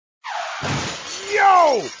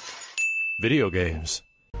Yo! Video games.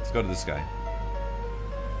 Let's go to this guy.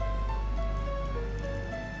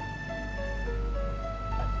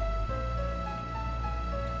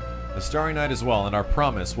 The Starry Night as well, and our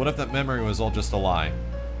promise. What if that memory was all just a lie?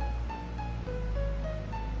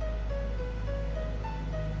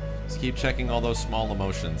 Just keep checking all those small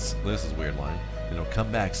emotions. This is a weird line. It'll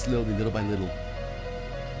come back slowly, little by little.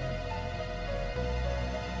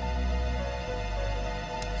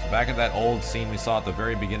 So back at that old scene we saw at the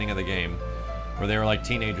very beginning of the game, where they were like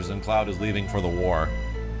teenagers and Cloud is leaving for the war.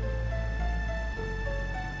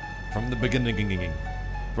 From the beginning.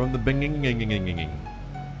 From the beginning.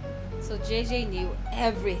 So JJ knew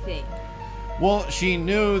everything. Well, she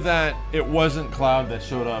knew that it wasn't Cloud that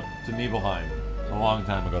showed up to Nibelheim a long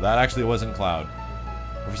time ago. That actually wasn't Cloud.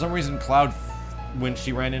 But for some reason, Cloud, when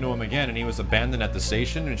she ran into him again and he was abandoned at the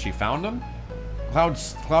station and she found him,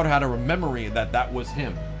 Cloud had a memory that that was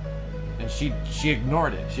him. And she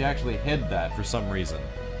ignored it. She actually hid that for some reason.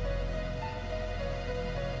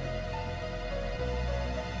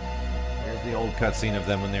 Here's the old cutscene of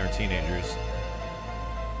them when they were teenagers.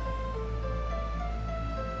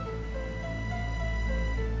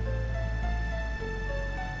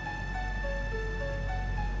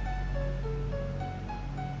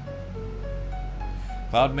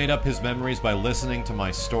 Cloud made up his memories by listening to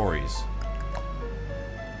my stories.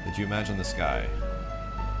 Did you imagine the sky?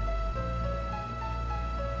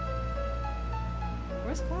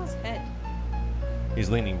 Where's Cloud's head? He's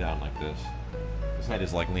leaning down like this. His head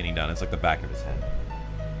is like leaning down. It's like the back of his head.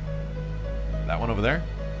 That one over there?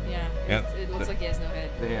 Yeah. It looks like he has no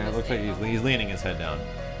head. Yeah, it looks like he's leaning his head down.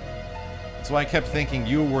 That's why I kept thinking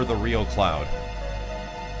you were the real Cloud.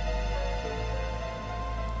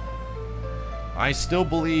 I still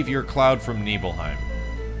believe you're Cloud from Nibelheim.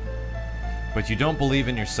 But you don't believe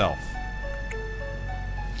in yourself.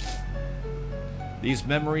 These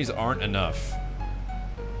memories aren't enough.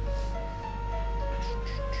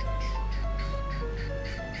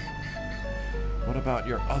 What about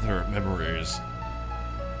your other memories?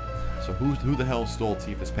 So who the hell stole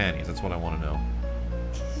Tifa's panties? That's what I want to know.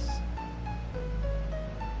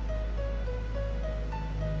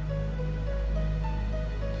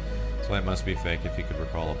 So it must be fake if he could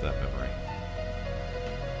recall of that memory.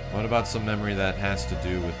 What about some memory that has to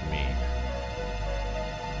do with me?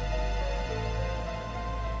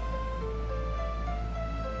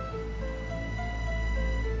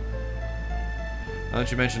 Now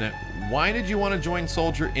that you mention it, why did you want to join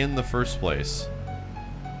Soldier in the first place?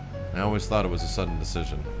 I always thought it was a sudden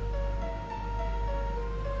decision.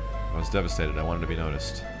 I was devastated. I wanted to be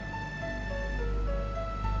noticed.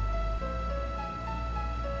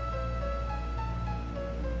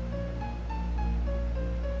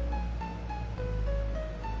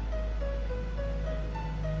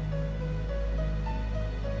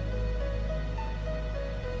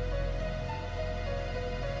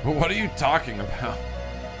 What are you talking about?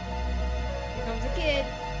 Here comes a kid.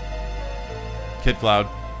 Kid Cloud.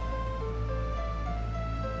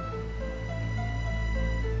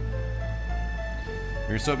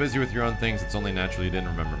 You're so busy with your own things, it's only natural you didn't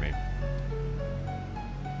remember me.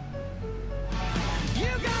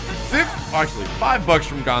 Actually, $5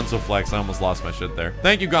 from Gonzo Flex. I almost lost my shit there.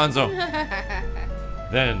 Thank you, Gonzo.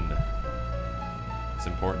 Then, it's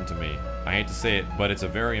important to me. I hate to say it, but it's a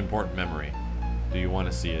very important memory. Do you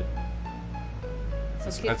want to see it?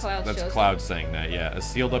 That's Cloud saying that, yeah. A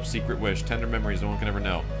sealed up secret wish. Tender memories no one can ever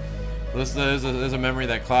know. This is a memory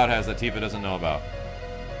that Cloud has that Tifa doesn't know about.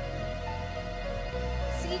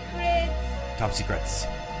 Secrets! Top secrets.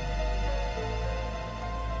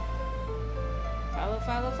 Follow,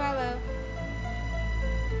 follow, follow.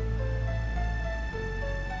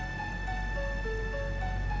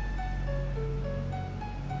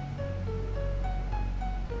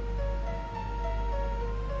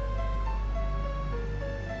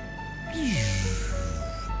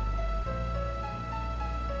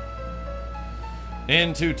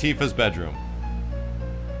 Into Tifa's bedroom.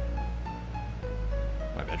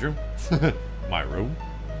 My bedroom? My room?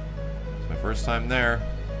 It's my first time there.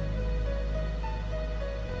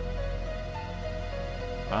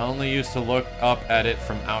 I only used to look up at it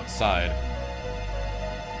from outside.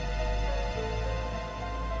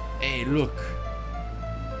 Hey, look.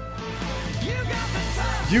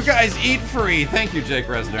 You guys eat free! Thank you, Jake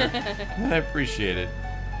Resner. I appreciate it.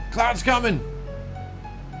 Cloud's coming!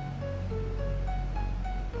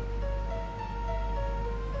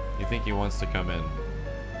 You think he wants to come in?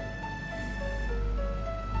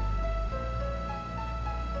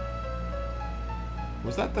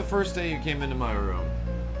 Was that the first day you came into my room?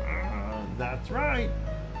 That's right.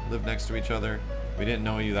 Lived next to each other. We didn't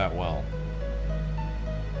know you that well.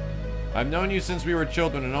 I've known you since we were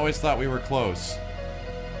children and always thought we were close.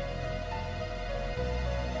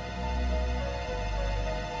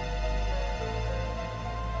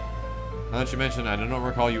 Now that you mention, I don't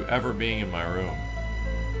recall you ever being in my room.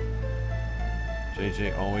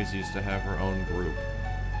 JJ always used to have her own group.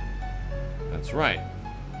 That's right.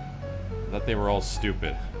 I thought they were all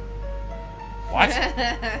stupid. What?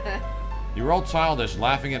 You were all childish,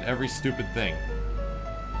 laughing at every stupid thing.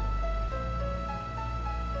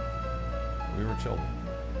 We were children.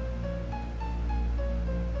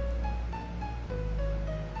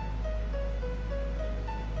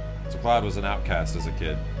 So Cloud was an outcast as a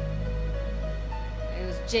kid. It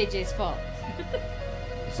was JJ's fault.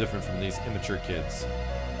 It's different from these immature kids.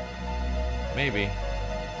 Maybe.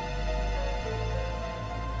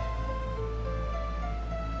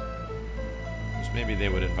 Just maybe they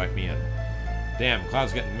would invite me in. Damn,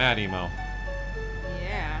 Cloud's getting mad, emo.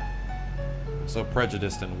 Yeah. So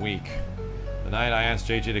prejudiced and weak. The night I asked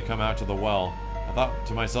JJ to come out to the well, I thought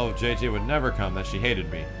to myself if JJ would never come, that she hated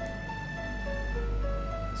me.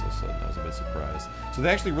 So sudden, I was a bit surprised. So they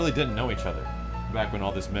actually really didn't know each other back when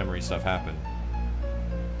all this memory stuff happened.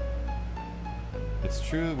 It's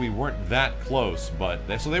true we weren't that close, but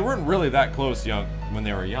so they weren't really that close young when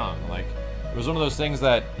they were young. Like, it was one of those things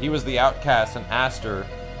that he was the outcast and asked her,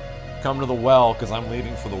 come to the well because I'm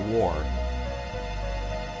leaving for the war.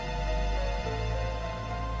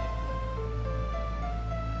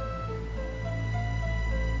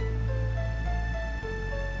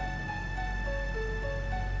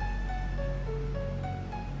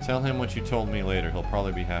 Tell him what you told me later. He'll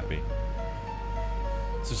probably be happy.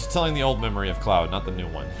 So she's telling the old memory of Cloud, not the new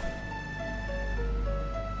one.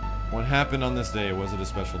 What happened on this day? Was it a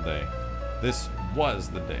special day? This was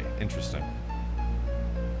the day. Interesting.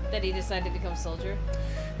 That he decided to become soldier?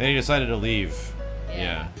 Then he decided to leave.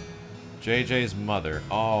 Yeah. JJ's mother.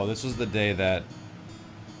 Oh, this was the day that...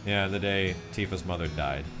 Yeah, the day Tifa's mother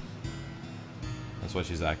died. That's why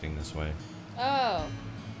she's acting this way. Oh.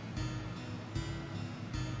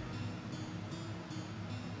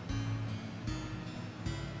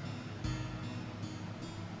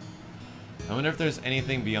 I wonder if there's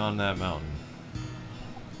anything beyond that mountain.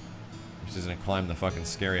 She's gonna climb the fucking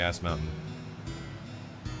scary-ass mountain.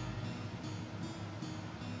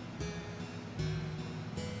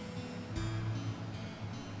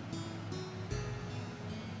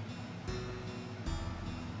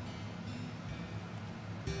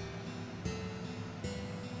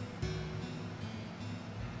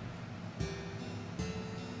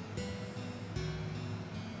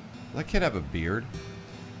 Does that kid have a beard?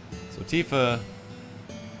 So Tifa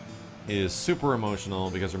is super emotional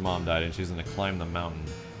because her mom died and she's gonna climb the mountain.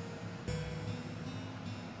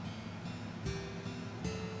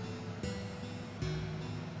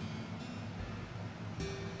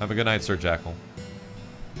 Have a good night, Sir Jackal.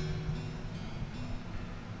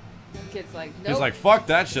 The kid's like, nope. He's like, fuck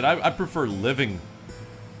that shit. I prefer living.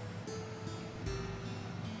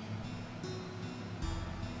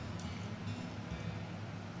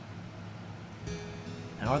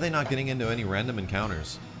 How are they not getting into any random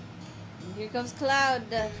encounters? Here comes Cloud.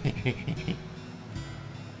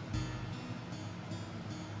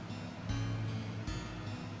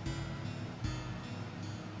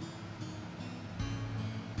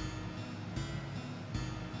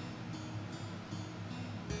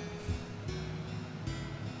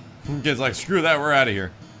 Kid's like, screw that, we're out of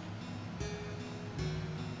here.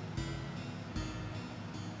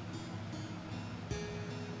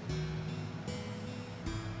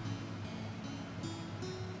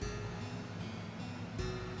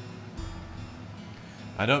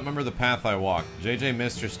 I don't remember the path I walked. JJ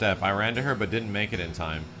missed her step. I ran to her but didn't make it in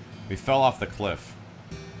time. We fell off the cliff.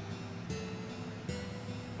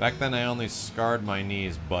 Back then I only scarred my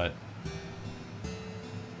knees, but...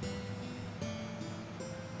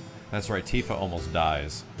 That's right, Tifa almost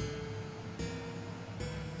dies.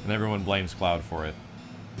 And everyone blames Cloud for it.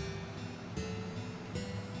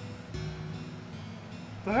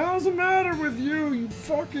 The hell's the matter with you, you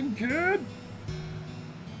fucking kid?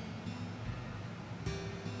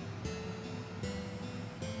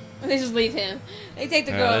 They just leave him. They take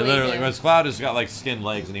the girl and leave literally, him. because Cloud has got like skinned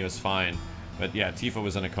legs and he was fine. But yeah, Tifa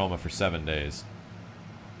was in a coma for 7 days.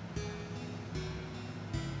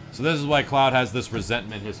 So this is why Cloud has this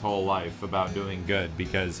resentment his whole life about doing good,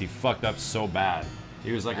 because he fucked up so bad.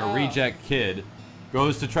 He was like a reject kid,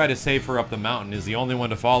 goes to try to save her up the mountain, is the only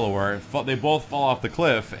one to follow her. They both fall off the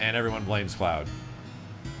cliff, and everyone blames Cloud.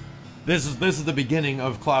 This is the beginning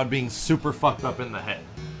of Cloud being super fucked up in the head.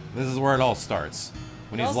 This is where it all starts.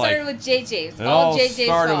 When It he's all like, started with JJ. It's it all all JJ's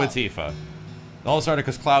started fault. with Tifa. It all started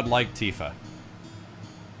because Cloud liked Tifa.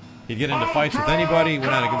 He'd get into fights with anybody,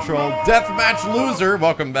 went out of control. Deathmatch loser!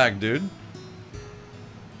 Welcome back, dude.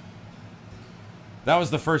 That was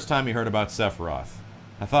the first time he heard about Sephiroth.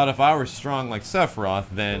 I thought if I were strong like Sephiroth,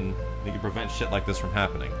 then he could prevent shit like this from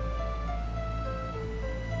happening.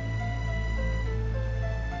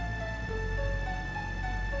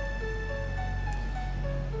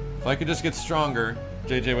 If I could just get stronger,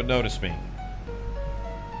 JJ would notice me.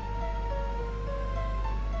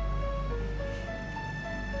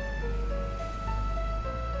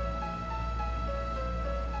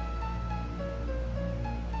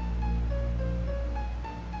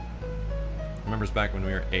 Remembers back when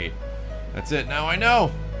we were 8. That's it, now I know!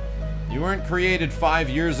 You weren't created 5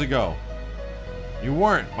 years ago. You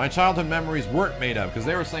weren't. My childhood memories weren't made up, because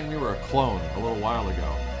they were saying we were a clone a little while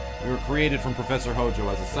ago. We were created from Professor Hojo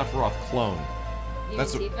as a Sephiroth clone. You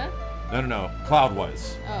That's and Tifa? No. Cloud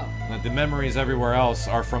was. Oh. That the memories everywhere else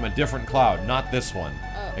are from a different Cloud, not this one.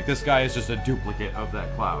 Oh. Like, this guy is just a duplicate of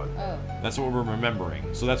that Cloud. Oh. That's what we're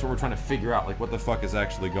remembering. So that's what we're trying to figure out, like, what the fuck is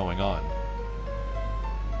actually going on.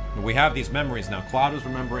 But we have these memories now. Cloud was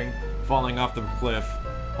remembering falling off the cliff,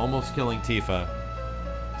 almost killing Tifa.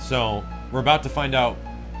 So, we're about to find out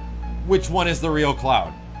which one is the real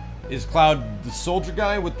Cloud. Is Cloud the soldier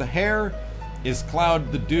guy with the hair? Is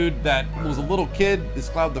Cloud the dude that was a little kid? Is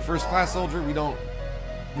Cloud the first class soldier? We don't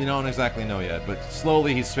exactly know yet, but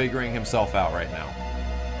slowly he's figuring himself out right now.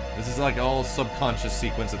 This is like a whole subconscious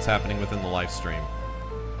sequence that's happening within the live stream.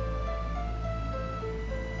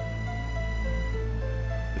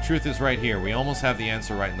 The truth is right here. We almost have the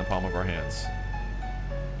answer right in the palm of our hands.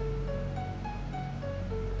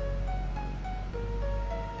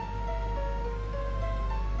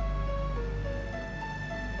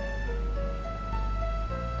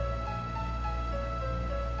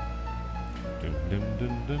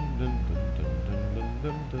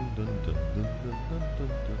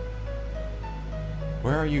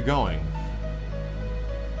 Where are you going?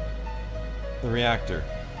 The reactor.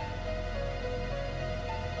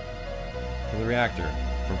 The reactor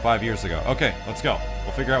from 5 years ago. Okay, let's go.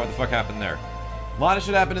 We'll figure out what the fuck happened there. A lot of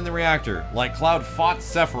shit happened in the reactor. Like, Cloud fought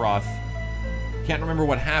Sephiroth. Can't remember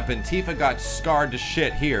what happened. Tifa got scarred to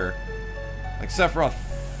shit here. Like, Sephiroth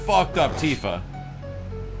fucked up Tifa.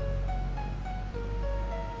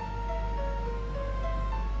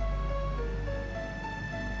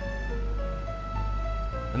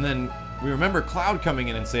 And then we remember Cloud coming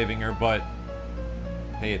in and saving her, but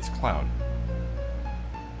hey, it's Cloud.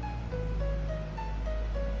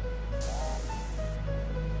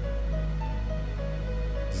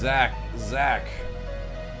 Zack.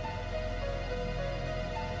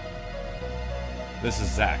 This is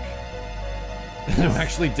Zack. Who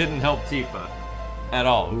actually didn't help Tifa at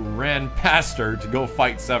all, who ran past her to go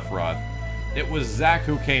fight Sephiroth. It was Zack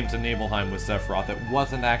who came to Nibelheim with Sephiroth. It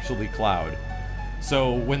wasn't actually Cloud.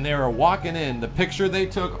 So when they were walking in, the picture they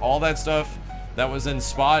took, all that stuff that was in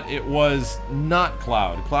Spot, it was not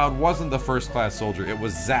Cloud. Cloud wasn't the first class soldier, it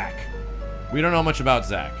was Zack. We don't know much about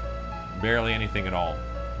Zack. Barely anything at all.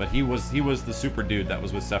 But he was the super dude that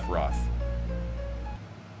was with Sephiroth.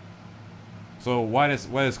 So why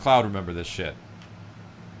does Cloud remember this shit?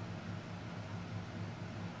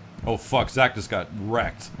 Oh fuck, Zack just got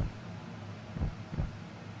wrecked.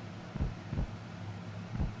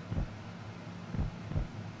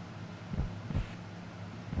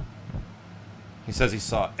 He says he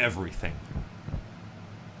saw everything.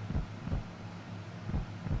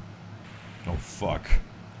 Oh fuck.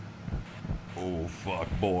 Oh fuck,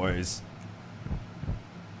 boys.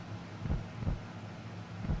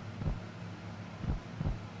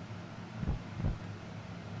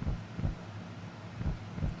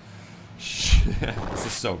 Shit, this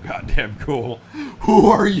is so goddamn cool. Who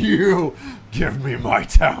are you? Give me my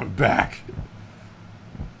town back.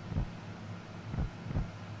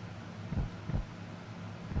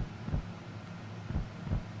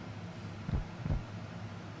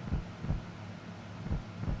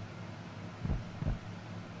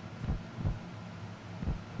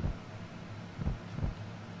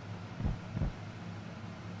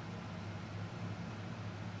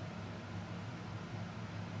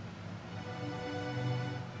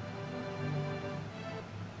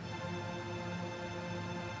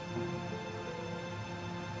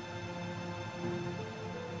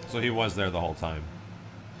 So he was there the whole time.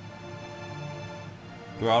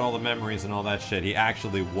 Throughout all the memories and all that shit, he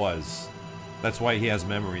actually was. That's why he has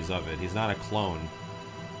memories of it. He's not a clone.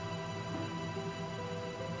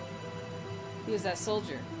 He was that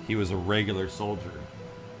soldier. He was a regular soldier.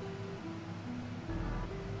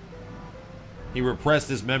 He repressed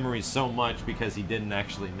his memories so much because he didn't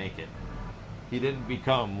actually make it. He didn't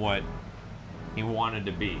become what he wanted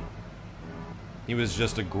to be. He was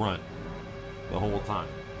just a grunt the whole time.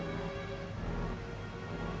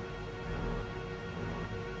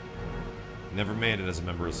 Never made it as a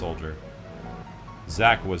member of Soldier.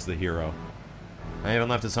 Zack was the hero. I even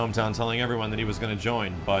left his hometown telling everyone that he was going to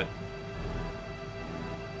join, but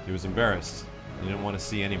he was embarrassed. He didn't want to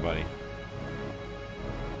see anybody.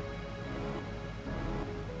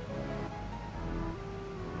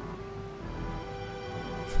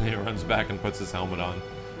 He runs back and puts his helmet on.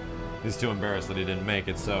 He's too embarrassed that he didn't make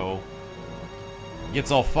it, so he gets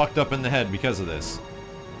all fucked up in the head because of this.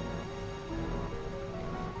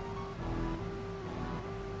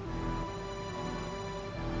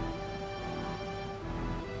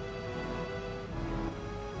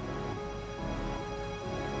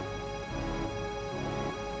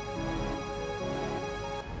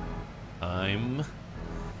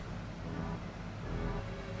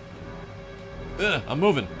 I'm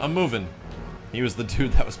moving. I'm moving. He was the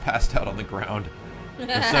dude that was passed out on the ground.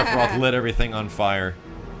 Sephiroth lit everything on fire.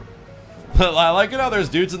 I like it how there's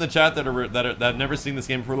dudes in the chat that have never seen this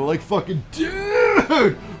game before. They're like, fucking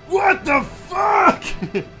dude, what the fuck?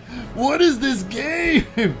 What is this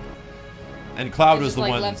game? And Cloud was the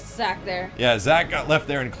one. Left Zack there. Yeah, Zack got left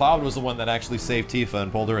there, and Cloud was the one that actually saved Tifa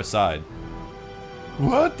and pulled her aside.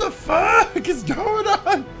 What the fuck is going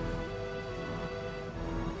on?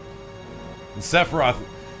 And Sephiroth,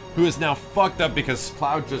 who is now fucked up because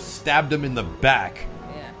Cloud just stabbed him in the back,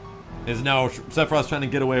 is now Sephiroth's trying to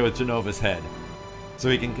get away with Genova's head, so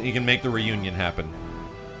he can make the reunion happen.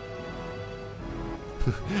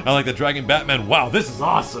 I like the Dragon Batman. Wow, this is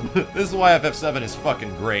awesome. This is why FF7 is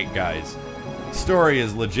fucking great, guys. Story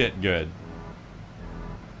is legit good.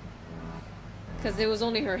 Because it was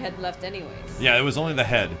only her head left anyways. Yeah, it was only the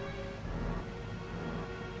head.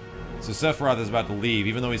 So Sephiroth is about to leave,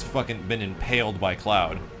 even though he's fucking been impaled by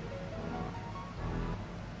Cloud.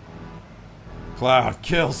 Cloud,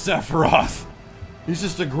 kill Sephiroth! He's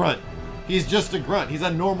just a grunt. He's just a grunt. He's a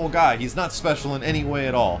normal guy. He's not special in any way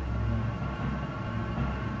at all.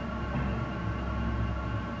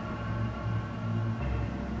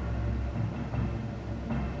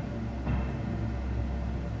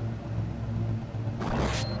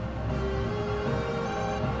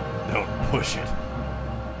 Don't push it.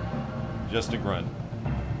 Just a grunt.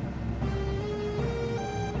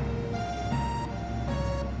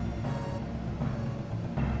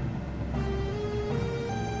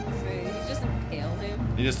 So he just impaled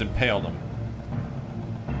him? He just impaled him.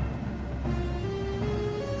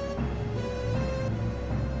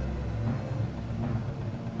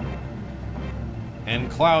 And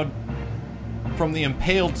Cloud, from the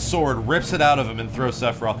impaled sword, rips it out of him and throws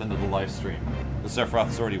Sephiroth into the live stream. The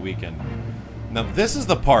Sephiroth's already weakened. Now this is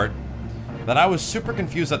the part that I was super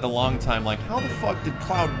confused at the long time, like, how the fuck did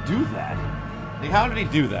Cloud do that? Like, how did he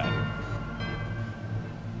do that?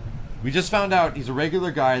 We just found out he's a regular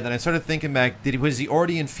guy, then I started thinking back, was he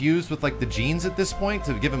already infused with, like, the genes at this point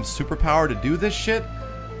to give him superpower to do this shit?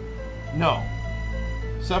 No.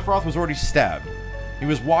 Sephiroth was already stabbed. He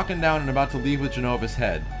was walking down and about to leave with Genova's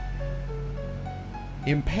head.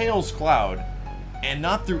 Impales Cloud, and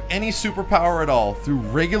not through any superpower at all, through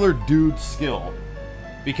regular dude skill.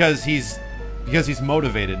 Because he's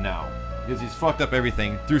motivated now. Because he's fucked up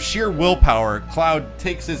everything. Through sheer willpower, Cloud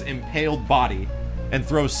takes his impaled body and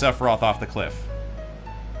throws Sephiroth off the cliff.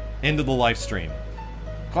 Into the live stream.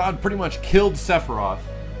 Cloud pretty much killed Sephiroth,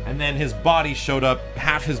 and then his body showed up,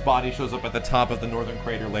 half his body shows up at the top of the northern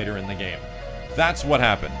crater later in the game. That's what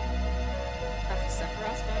happened. Half of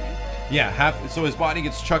Sephiroth's body? Yeah, so his body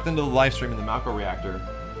gets chucked into the live stream in the Malco reactor,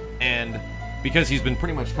 and because he's been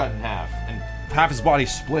pretty much cut in half, and half his body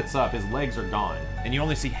splits up, his legs are gone, and you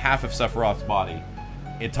only see half of Sephiroth's body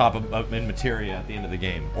in materia at the end of the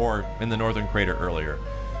game, or in the northern crater earlier.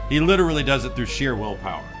 He literally does it through sheer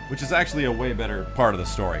willpower, which is actually a way better part of the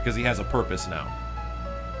story, because he has a purpose now.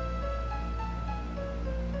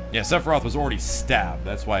 Yeah, Sephiroth was already stabbed,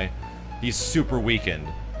 that's why he's super weakened.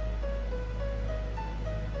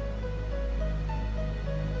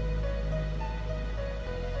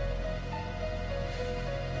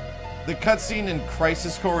 The cutscene in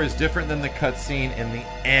Crisis Core is different than the cutscene in the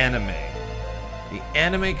anime. The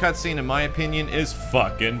anime cutscene, in my opinion, is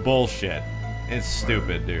fucking bullshit. It's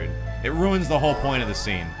stupid, dude. It ruins the whole point of the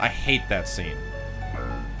scene. I hate that scene.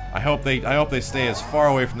 I hope they stay as far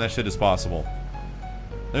away from that shit as possible.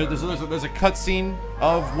 There's a cutscene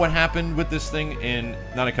of what happened with this thing in...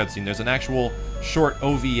 Not a cutscene, there's an actual short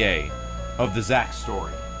OVA of the Zack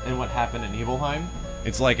story and what happened in Nibelheim.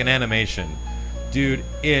 It's like an animation. Dude,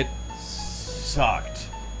 it sucked.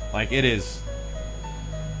 Like, it is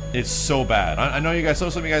It's so bad. I know you guys, some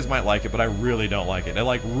of you guys might like it, but I really don't like it. It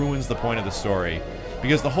like ruins the point of the story.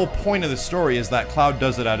 Because the whole point of the story is that Cloud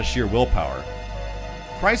does it out of sheer willpower.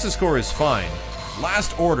 Crisis Core is fine.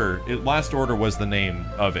 Last Order was the name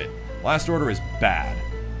of it. Last Order is bad.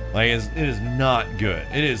 Like, it is not good.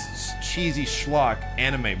 It is cheesy schlock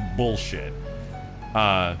anime bullshit.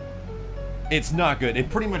 It's not good. It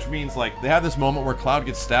pretty much means, like, they have this moment where Cloud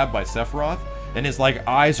gets stabbed by Sephiroth, and his, like,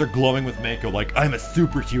 eyes are glowing with Mako, like, I'm a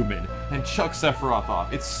superhuman, and chucks Sephiroth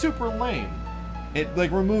off. It's super lame. It,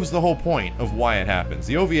 like, removes the whole point of why it happens.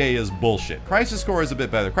 The OVA is bullshit. Crisis Core is a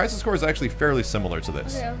bit better. Crisis Core is actually fairly similar to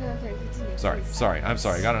this. Okay, continue. Sorry, I'm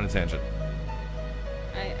sorry, I got on a tangent.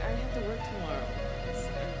 I have to work tomorrow.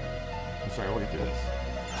 I'm sorry, we'll get through this.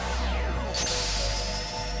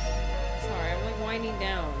 Sorry, I'm, like, winding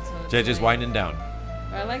down. So JJ's winding down.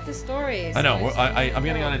 But I like the story. I know, so I'm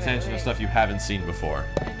getting on a tangent of stuff you haven't seen before.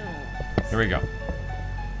 I know. Here we go.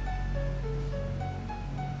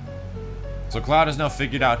 So Cloud has now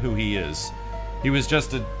figured out who he is. He was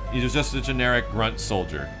just a generic grunt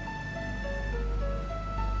soldier.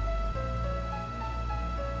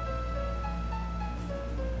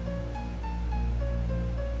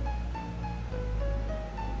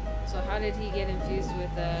 So how did he get infused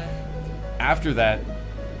with After that,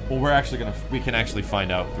 well, we can actually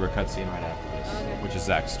find out through a cutscene right after this, okay. which is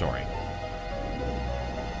Zack's story.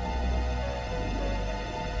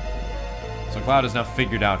 So Cloud has now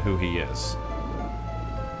figured out who he is.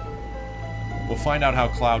 We'll find out how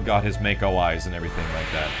Cloud got his Mako eyes and everything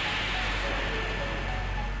like that.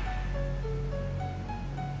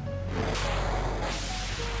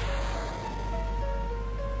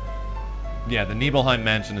 Yeah, the Nibelheim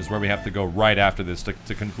Mansion is where we have to go right after this to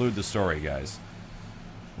conclude the story, guys.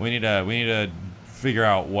 We need to figure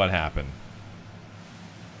out what happened.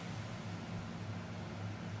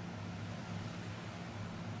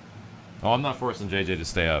 Oh, I'm not forcing JJ to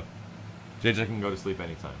stay up. JJ can go to sleep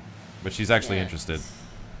anytime. But she's actually interested.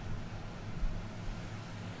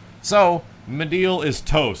 So, Mideel is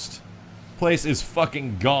toast. Place is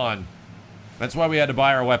fucking gone. That's why we had to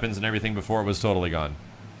buy our weapons and everything before it was totally gone.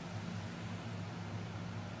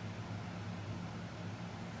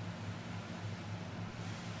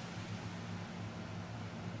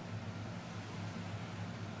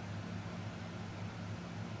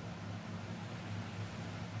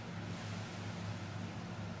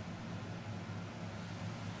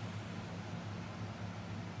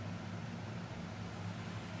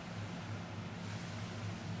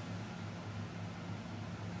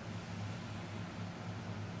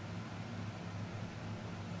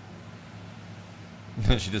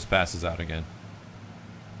 Then she just passes out again.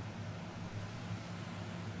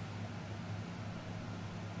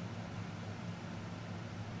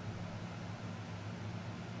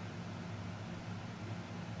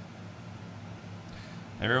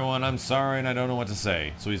 Everyone, I'm sorry and I don't know what to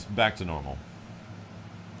say. So he's back to normal.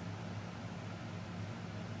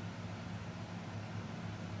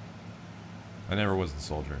 I never was the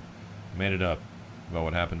soldier. I made it up about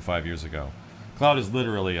what happened 5 years ago. Cloud is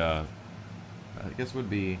literally I guess would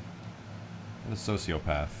be a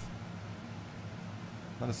sociopath.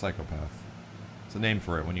 Not a psychopath. It's a name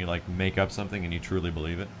for it when you, like, make up something and you truly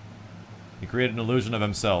believe it. He created an illusion of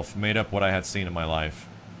himself, made up what I had seen in my life,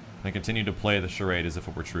 and continued to play the charade as if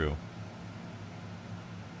it were true.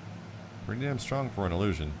 Pretty damn strong for an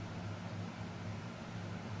illusion.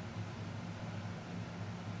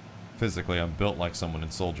 Physically, I'm built like someone in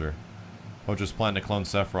Soldier. Hojo's plan to clone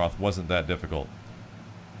Sephiroth wasn't that difficult.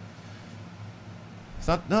 It's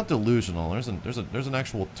not delusional. There's an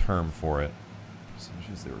actual term for it.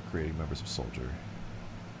 Since they were creating members of Soldier.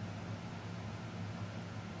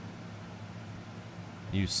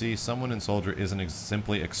 You see, someone in Soldier isn't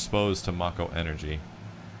simply exposed to Mako energy.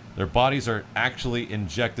 Their bodies are actually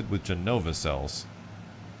injected with Genova cells.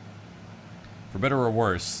 For better or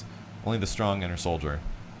worse, only the strong enter Soldier.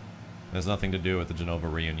 It has nothing to do with the Genova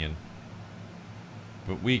reunion.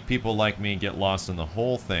 But weak people like me get lost in the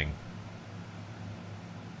whole thing.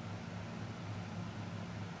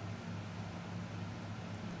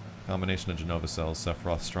 Combination of Genova cells,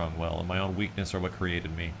 Sephiroth's strong will, and my own weakness are what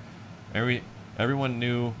created me. Everyone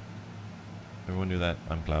knew that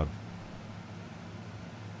I'm Cloud.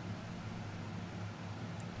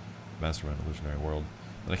 Master of an illusionary world.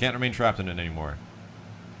 But I can't remain trapped in it anymore.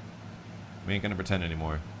 We ain't gonna pretend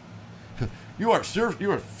anymore. You are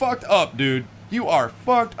fucked up, dude. You are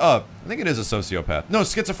fucked up. I think it is a sociopath. No,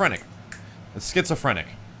 schizophrenic. It's schizophrenic.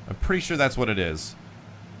 I'm pretty sure that's what it is.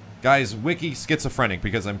 Guys, wiki schizophrenic,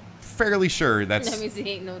 because I'm fairly sure that's... That means he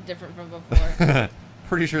ain't no different from before.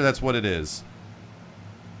 Pretty sure that's what it is.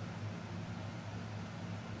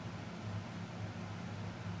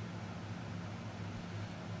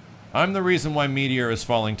 I'm the reason why Meteor is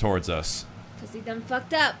falling towards us. Because he done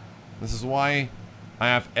fucked up. This is why I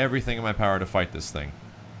have everything in my power to fight this thing.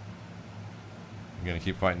 I'm gonna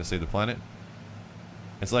keep fighting to save the planet.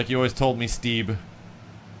 It's like you always told me, Steve.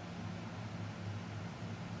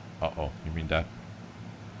 Uh-oh, you mean that?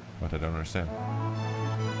 What? I don't understand.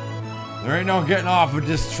 There ain't no getting off of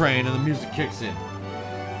this train and the music kicks in.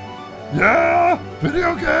 Yeah!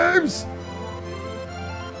 Video games!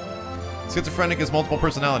 Schizophrenic has multiple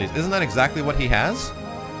personalities. Isn't that exactly what he has?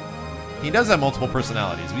 He does have multiple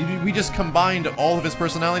personalities. We just combined all of his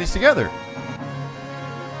personalities together.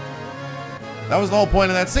 That was the whole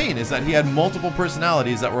point of that scene, is that he had multiple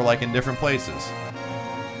personalities that were like in different places. So I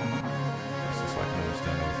can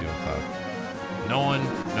understand how we feel Cloud. No one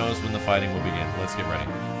knows when the fighting will begin. Let's get ready.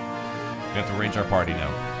 We have to arrange our party now.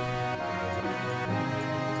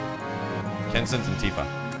 Kenson's and Tifa.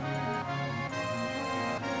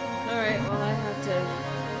 Alright, well I have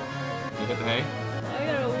to... You get the hay? I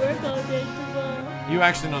gotta work all day tomorrow. You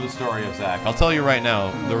actually know the story of Zack. I'll tell you right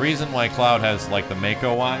now, the reason why Cloud has like the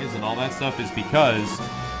Mako eyes and all that stuff is because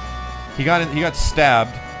he got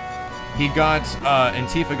stabbed. He got and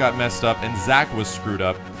Tifa got messed up and Zack was screwed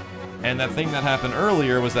up. And that thing that happened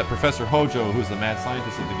earlier was that Professor Hojo, who's the mad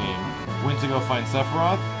scientist of the game, went to go find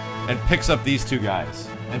Sephiroth and picks up these two guys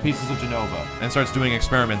and pieces of Genova and starts doing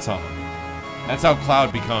experiments on them. That's how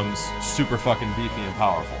Cloud becomes super fucking beefy and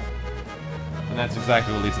powerful. And that's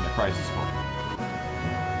exactly what leads into Crisis Core.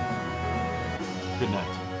 Good night.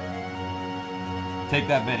 Take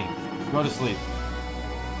that, Benny. Go to sleep.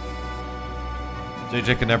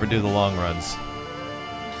 JJ can never do the long runs.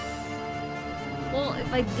 Well,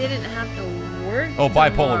 if I didn't have to work Oh,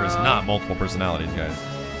 bipolar tomorrow, is not multiple personalities, guys.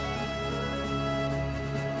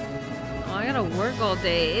 Oh, I gotta work all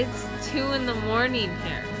day. It's 2 in the morning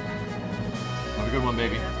here. Have a good one,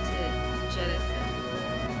 baby. I have to jettison.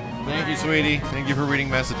 Thank you, sweetie. Thank you for reading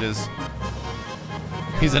messages.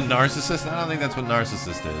 He's a narcissist? I don't think that's what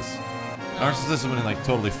narcissist is. No. Narcissist is when you're like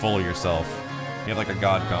totally full of yourself. You have like a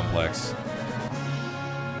god complex.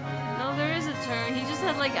 No, there is a term. He just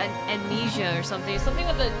had like an amnesia or something. Something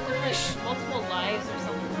with a different, multiple lives or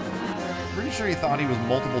something like that. I'm pretty sure he thought he was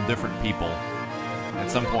multiple different people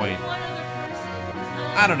at some point. One other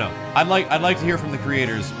person. I don't know. I'd like to hear from the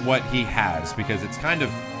creators what he has, because it's kind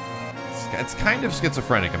of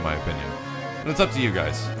schizophrenic in my opinion. But it's up to you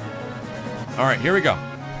guys. All right, here we go.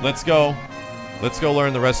 Let's go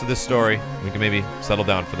learn the rest of this story. We can maybe settle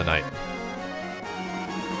down for the night.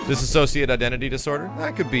 Dissociative identity disorder?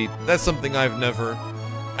 That could be. That's something I've never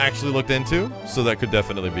actually looked into, so that could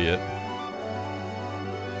definitely be it.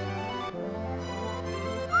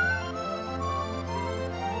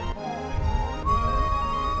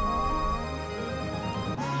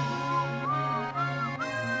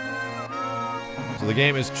 So the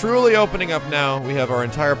game is truly opening up now. We have our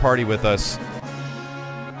entire party with us.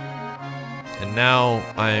 And now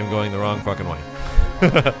I am going the wrong fucking way.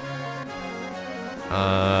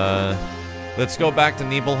 Let's go back to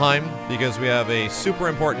Nibelheim, because we have a super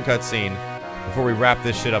important cutscene before we wrap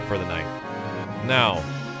this shit up for the night. Now,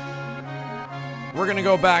 we're gonna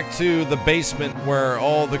go back to the basement where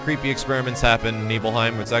all the creepy experiments happen in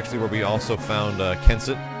Nibelheim. It's actually where we also found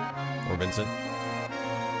Vincent.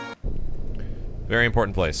 Very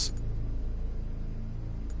important place.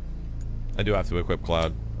 I do have to equip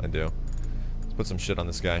Cloud. I do. Let's put some shit on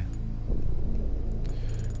this guy.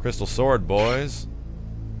 Crystal sword, boys.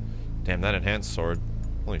 Damn, that enhanced sword.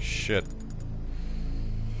 Holy shit.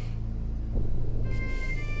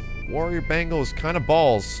 Warrior Bangle is kind of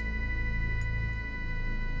balls.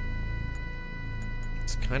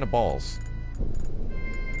 It's kind of balls.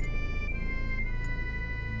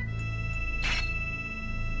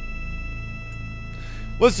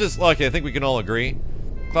 Let's just, okay, I think we can all agree.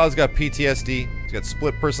 Cloud's got PTSD, he's got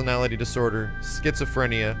split personality disorder,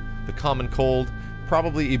 schizophrenia, the common cold,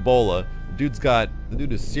 probably Ebola. The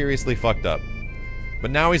dude is seriously fucked up. But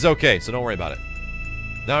now he's okay, so don't worry about it.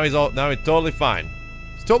 Now he's totally fine.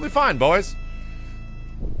 He's totally fine, boys.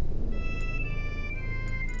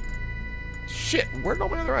 Shit, where'd all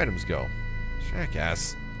my other items go?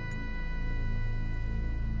 Jackass.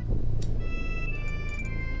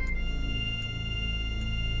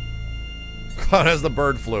 Cloud has the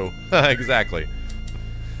bird flu. Exactly.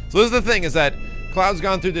 So this is the thing, is that Cloud's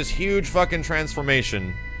gone through this huge fucking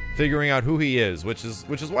transformation, figuring out who he is, which is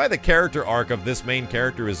why the character arc of this main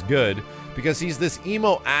character is good, because he's this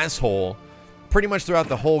emo asshole pretty much throughout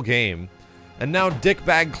the whole game. And now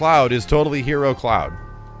dickbag Cloud is totally hero Cloud.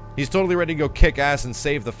 He's totally ready to go kick ass and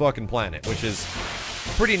save the fucking planet, which is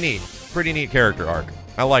pretty neat. Pretty neat character arc.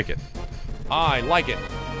 I like it. I like it.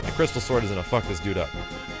 The crystal sword is gonna fuck this dude up.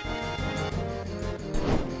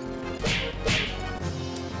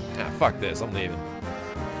 fuck this, I'm leaving.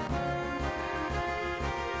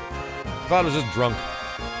 Cloud was just drunk.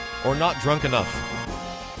 Or not drunk enough.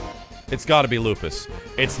 It's gotta be Lupus.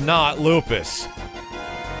 It's not Lupus.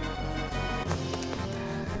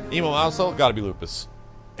 Emo also gotta be Lupus.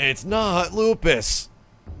 It's not Lupus.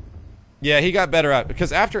 Yeah, he got better at,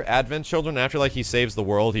 because after Advent Children, after like he saves the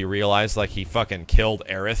world, he realized like he fucking killed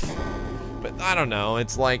Aerith. But I don't know,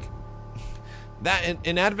 it's like that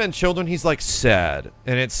in Advent Children he's like sad,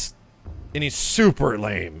 and he's super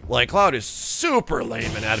lame. Like Cloud is super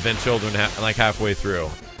lame in Advent Children like halfway through.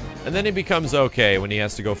 And then he becomes okay when he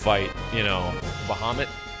has to go fight, you know, Bahamut.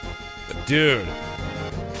 But dude.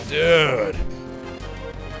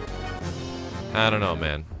 I don't know,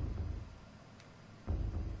 man.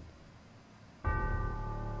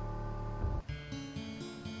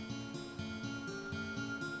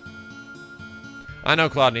 I know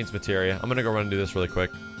Cloud needs materia. I'm gonna go run and do this really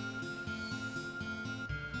quick.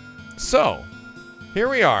 So, here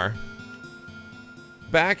we are.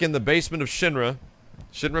 Back in the basement of Shinra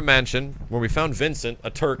Mansion, where we found Vincent, a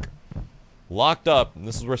Turk, locked up. And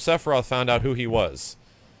this is where Sephiroth found out who he was.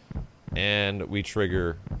 And we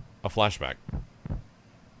trigger a flashback.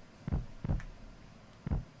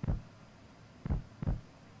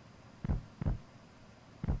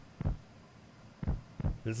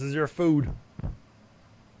 This is your food.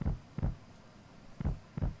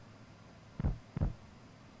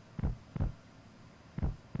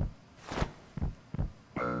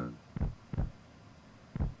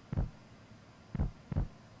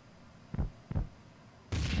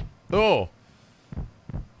 Oh!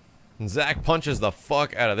 And Zack punches the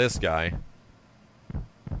fuck out of this guy.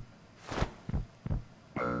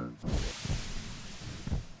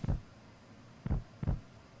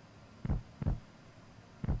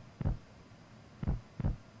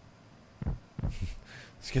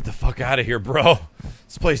 Let's get the fuck out of here, bro.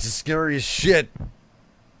 This place is scary as shit.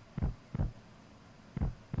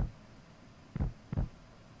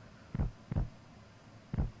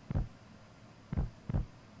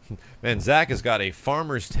 Man, Zack has got a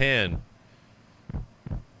farmer's tan.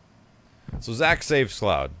 So Zack saves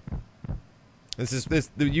Cloud.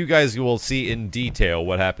 You guys will see in detail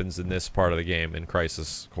what happens in this part of the game in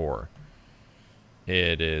Crisis Core.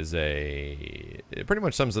 It pretty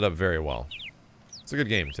much sums it up very well. It's a good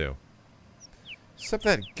game too. Except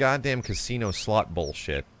that goddamn casino slot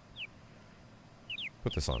bullshit.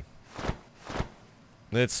 Put this on.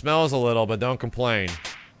 It smells a little, but don't complain.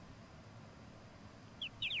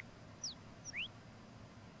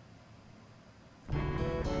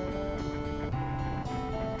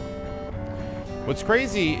 What's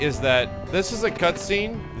crazy is that this is a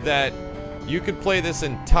cutscene that you could play this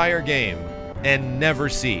entire game and never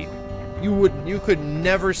see. You could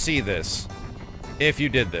never see this if you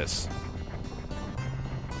did this.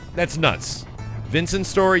 That's nuts. Vincent's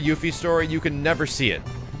story, Yuffie's story, you can never see it.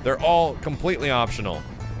 They're all completely optional.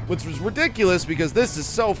 Which is ridiculous because this is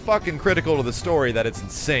so fucking critical to the story that it's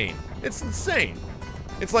insane. It's insane.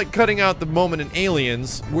 It's like cutting out the moment in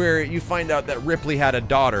Aliens where you find out that Ripley had a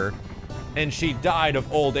daughter and she died of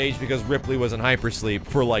old age because Ripley was in hypersleep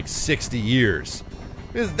for like 60 years.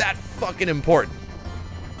 Is that fucking important?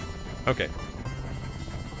 Okay.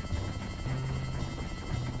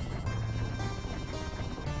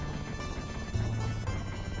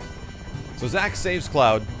 So Zack saves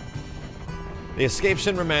Cloud. They escape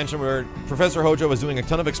Shinra Mansion where Professor Hojo was doing a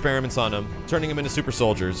ton of experiments on him, turning him into super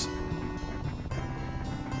soldiers.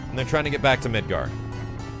 And they're trying to get back to Midgar.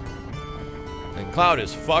 And Cloud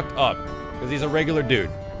is fucked up. Because he's a regular dude.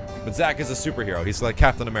 But Zack is a superhero. He's like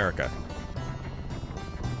Captain America.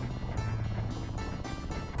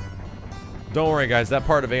 Don't worry, guys. That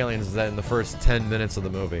part of Aliens is in the first 10 minutes of the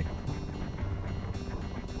movie.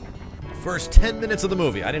 First 10 minutes of the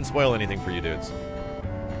movie. I didn't spoil anything for you dudes.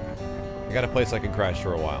 I got a place I can crash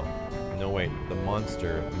for a while. No, wait. The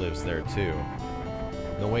monster lives there, too.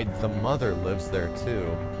 No, wait. The mother lives there,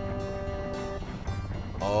 too.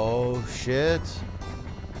 Oh, shit.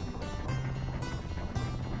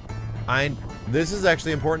 This is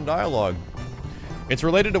actually important dialogue. It's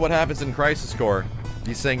related to what happens in Crisis Core.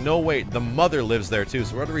 He's saying, no, wait, the mother lives there too.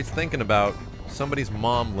 So whatever he's thinking about, somebody's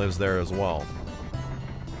mom lives there as well.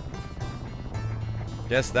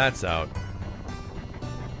 Guess that's out.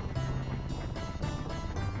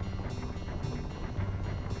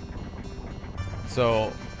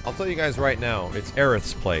 So, I'll tell you guys right now, it's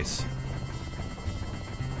Aerith's place.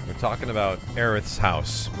 We're talking about Aerith's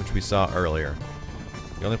house, which we saw earlier.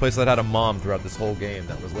 The only place that had a mom throughout this whole game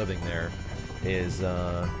that was living there is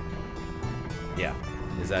at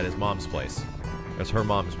his mom's place. That's her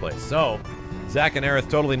mom's place. So, Zack and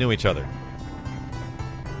Aerith totally knew each other.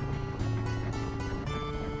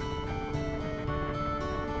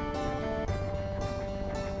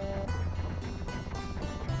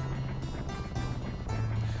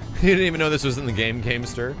 You didn't even know this was in the game,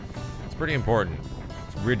 Gamester. It's pretty important.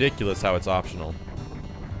 It's ridiculous how it's optional.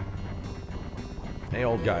 Hey,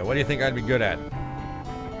 old guy, what do you think I'd be good at?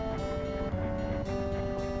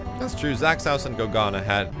 That's true. Zach's house in Gogana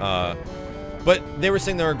had, but they were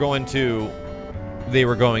saying they were going to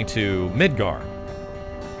Midgar.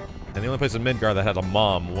 And the only place in Midgar that had a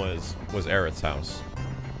mom was Aerith's house.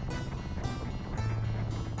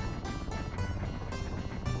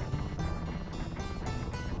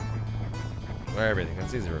 Or everything.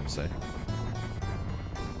 That's easier to say.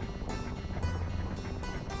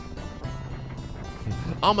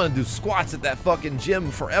 I'm gonna do squats at that fucking gym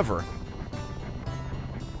forever.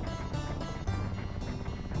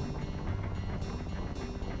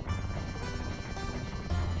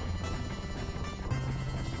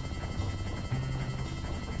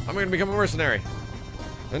 I'm gonna become a mercenary.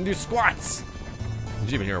 And do squats.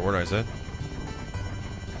 Did you even hear a word I said?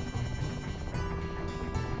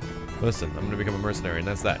 Listen, I'm gonna become a mercenary, and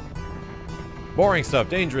that's that. Boring stuff,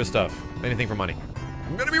 dangerous stuff, anything for money.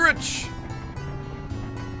 I'm gonna be rich!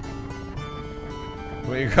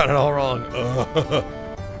 Well, you got it all wrong.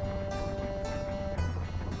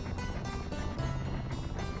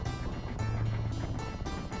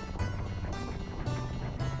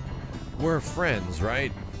 We're friends,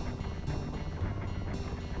 right?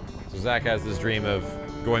 So Zach has this dream of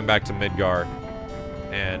going back to Midgar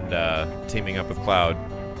and teaming up with Cloud.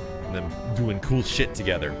 And them doing cool shit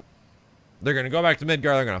together. They're gonna go back to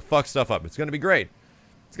Midgar, they're gonna fuck stuff up. It's gonna be great.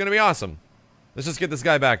 It's gonna be awesome. Let's just get this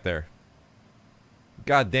guy back there.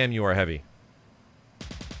 God damn, you are heavy.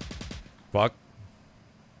 Fuck.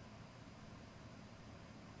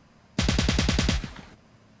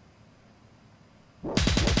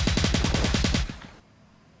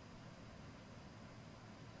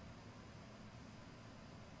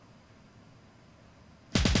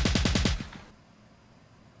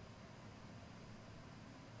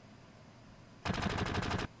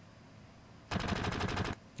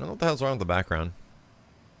 I don't know what the hell's wrong with the background.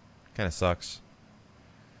 Kind of sucks.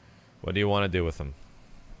 What do you want to do with them?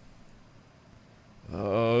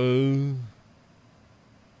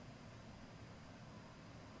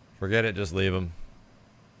 Forget it, just leave them.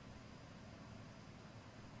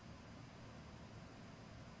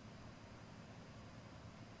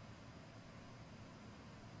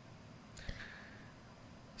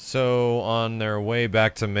 So, on their way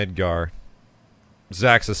back to Midgar,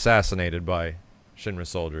 Zack's assassinated by Shinra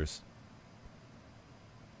soldiers.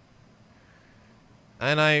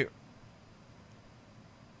 And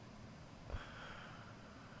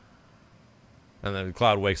then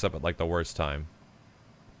Cloud wakes up at like the worst time.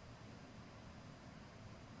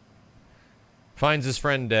 Finds his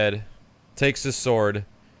friend dead, takes his sword,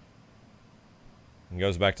 and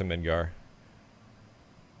goes back to Midgar.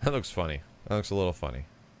 That looks funny. That looks a little funny.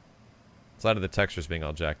 Side of the textures being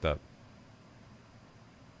all jacked up.